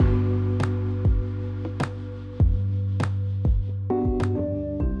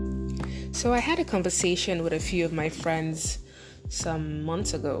So I had a conversation with a few of my friends some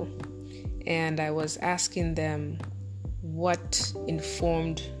months ago, and I was asking them what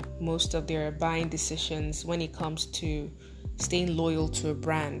informed most of their buying decisions when it comes to staying loyal to a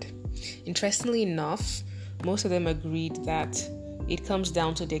brand. Interestingly enough, most of them agreed that it comes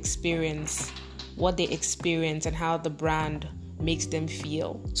down to the experience, what they experience, and how the brand makes them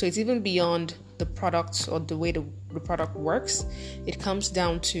feel. So it's even beyond the product or the way the product works. It comes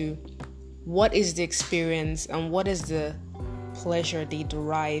down to what is the experience and what is the pleasure they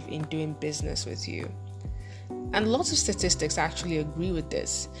derive in doing business with you. And lots of statistics actually agree with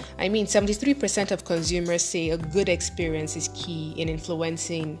this. 73% of consumers say a good experience is key in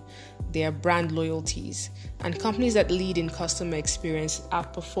influencing their brand loyalties. And companies that lead in customer experience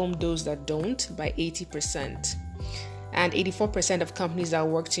outperform those that don't by 80%. And 84% of companies that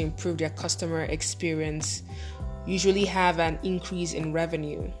work to improve their customer experience usually have an increase in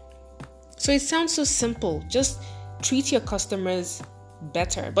revenue. So it sounds so simple. Just treat your customers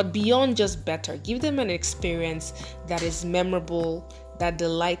better, but beyond just better, give them an experience that is memorable, that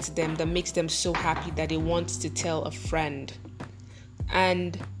delights them, that makes them so happy that they want to tell a friend.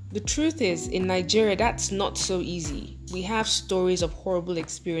 And the truth is, in Nigeria, that's not so easy. We have stories of horrible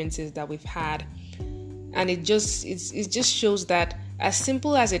experiences that we've had, and it just shows that as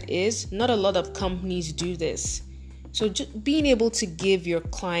simple as it is, not a lot of companies do this. So just being able to give your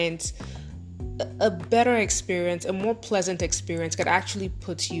clients a better experience, a more pleasant experience, can actually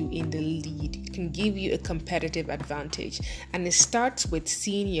put you in the lead. It can give you a competitive advantage. And it starts with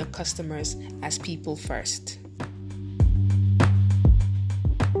seeing your customers as people first.